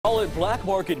Call it black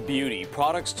market beauty,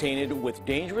 products tainted with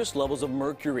dangerous levels of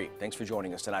mercury. Thanks for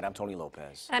joining us tonight. I'm Tony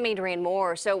Lopez. I'm Adrienne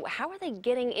Moore. So how are they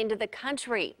getting into the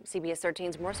country? CBS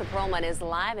 13's Marissa Perlman is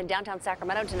live in downtown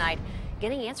Sacramento tonight,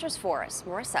 getting answers for us.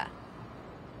 Marissa.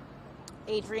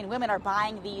 Adrienne, women are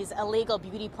buying these illegal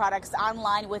beauty products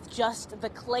online with just the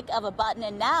click of a button,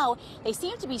 and now they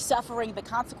seem to be suffering the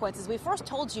consequences. We first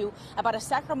told you about a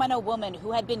Sacramento woman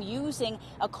who had been using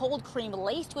a cold cream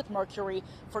laced with mercury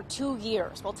for 2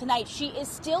 years. Well, tonight she is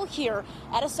still here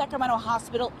at a Sacramento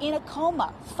hospital in a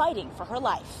coma, fighting for her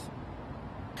life.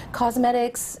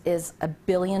 Cosmetics is a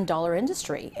billion-dollar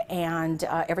industry, and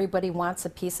everybody wants a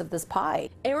piece of this pie.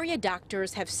 Area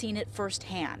doctors have seen it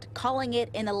firsthand, calling it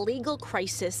an illegal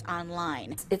crisis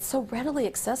online. It's so readily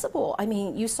accessible. I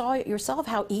mean, you saw it yourself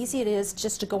how easy it is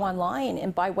just to go online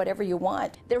and buy whatever you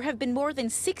want. There have been more than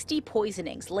 60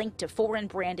 poisonings linked to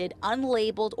foreign-branded,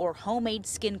 unlabeled, or homemade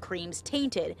skin creams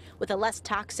tainted with a less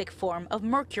toxic form of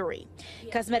mercury.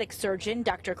 Cosmetic surgeon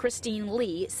Dr. Christine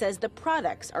Lee says the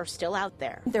products are still out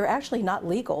there. They're actually not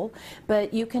legal,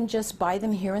 but you can just buy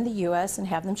them here in the U.S. and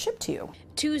have them shipped to you.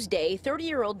 Tuesday,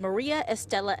 30-year-old Maria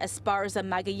Estela Esparza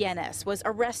Magallanes was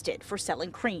arrested for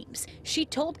selling creams. She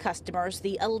told customers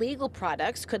the illegal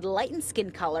products could lighten skin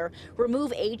color,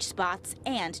 remove age spots,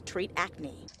 and treat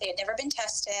acne. They had never been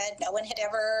tested. No one had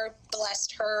ever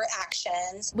blessed her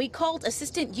actions. We called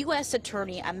Assistant U.S.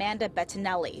 Attorney Amanda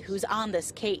Bettinelli, who's on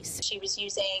this case. She was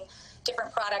using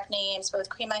different product names, both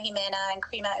Crema Jimena and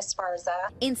Crema Esparza.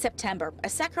 In September, a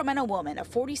Sacramento woman, a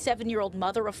 47-year-old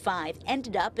mother of 5,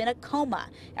 ended up in a coma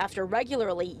after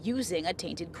regularly using a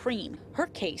tainted cream. Her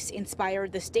case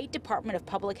inspired the State Department of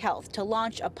Public Health to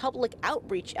launch a public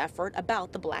outreach effort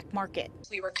about the black market.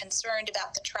 We were concerned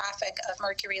about the traffic of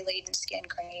mercury-laden skin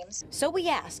creams. So we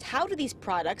asked, how do these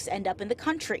products end up in the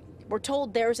country? We're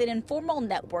told there's an informal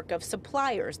network of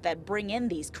suppliers that bring in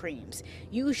these creams,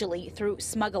 usually through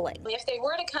smuggling. If they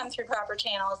were to come through proper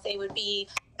channels, they would be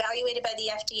evaluated by the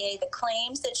FDA. The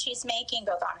claims that she's making,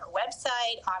 both on her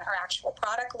website, on her actual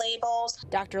product labels.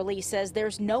 Dr. Lee says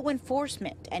there's no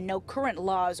enforcement and no current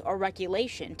laws or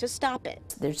regulation to stop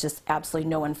it. There's just absolutely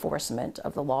no enforcement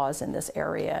of the laws in this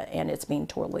area, and it's being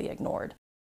totally ignored.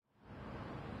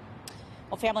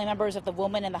 Well, family members of the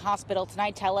woman in the hospital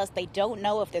tonight tell us they don't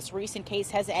know if this recent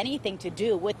case has anything to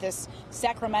do with this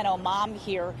Sacramento mom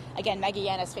here. Again,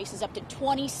 Magallanes faces up to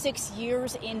 26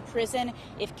 years in prison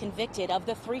if convicted of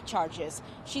the 3 charges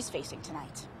she's facing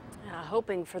tonight.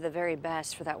 Hoping for the very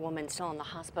best for that woman still in the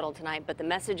hospital tonight, but the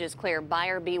message is clear: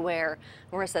 buyer beware.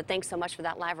 Marissa, thanks so much for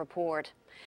that live report.